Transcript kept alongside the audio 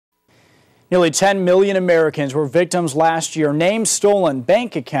Nearly 10 million Americans were victims last year. Names stolen,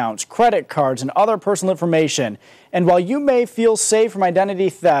 bank accounts, credit cards, and other personal information. And while you may feel safe from identity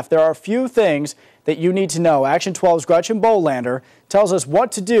theft, there are a few things that you need to know. Action 12's Gretchen Bolander tells us what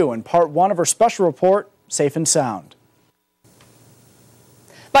to do in part one of her special report, Safe and Sound.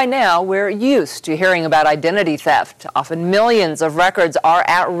 By now, we're used to hearing about identity theft. Often millions of records are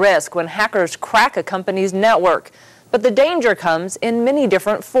at risk when hackers crack a company's network. But the danger comes in many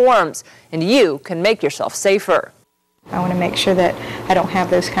different forms, and you can make yourself safer. I want to make sure that I don't have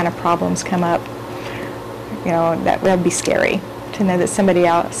those kind of problems come up. You know, that would be scary to know that somebody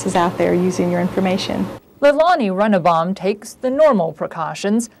else is out there using your information. Leilani Runnebaum takes the normal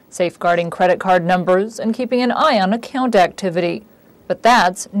precautions, safeguarding credit card numbers and keeping an eye on account activity. But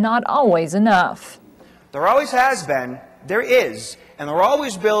that's not always enough. There always has been, there is, and there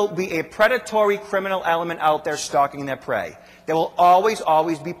always will be a predatory criminal element out there stalking their prey. There will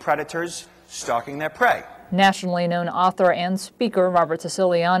always be predators stalking their prey. Nationally known author and speaker Robert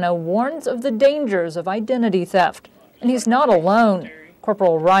Siciliano warns of the dangers of identity theft. And he's not alone.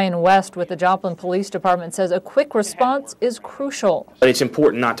 Corporal Ryan West with the Joplin Police Department says a quick response is crucial. But it's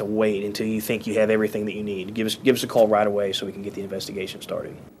important not to wait until you think you have everything that you need. Give us a call right away so we can get the investigation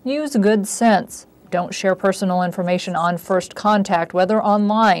started. Use good sense. Don't share personal information on first contact, whether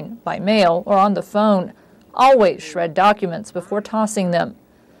online, by mail, or on the phone. Always shred documents before tossing them.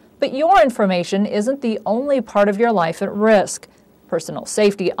 But your information isn't the only part of your life at risk. Personal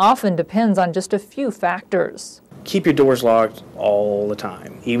safety often depends on just a few factors. Keep your doors locked all the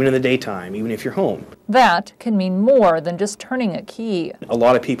time, even in the daytime, even if you're home. That can mean more than just turning a key. A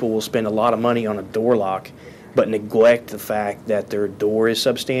lot of people will spend a lot of money on a door lock, but neglect the fact that their door is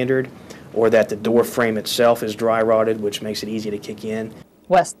substandard or that the door frame itself is dry rotted, which makes it easy to kick in.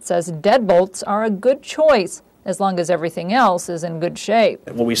 West says deadbolts are a good choice as long as everything else is in good shape.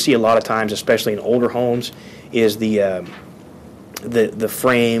 What we see a lot of times, especially in older homes, is the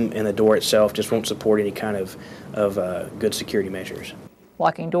frame and the door itself just won't support any kind of good security measures.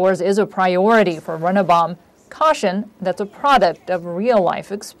 Locking doors is a priority for Runnebaum. Caution, that's a product of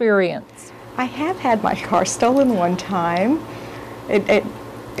real-life experience. I have had my car stolen one time.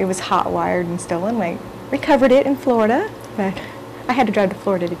 It was hot wired and stolen. We recovered it in Florida, but I had to drive to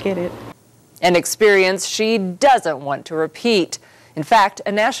Florida to get it. An experience she doesn't want to repeat. In fact,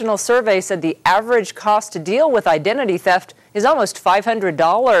 a national survey said the average cost to deal with identity theft is almost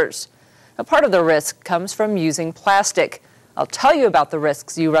 $500. A part of the risk comes from using plastic. I'll tell you about the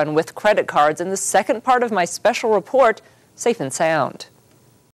risks you run with credit cards in the second part of my special report, Safe and Sound.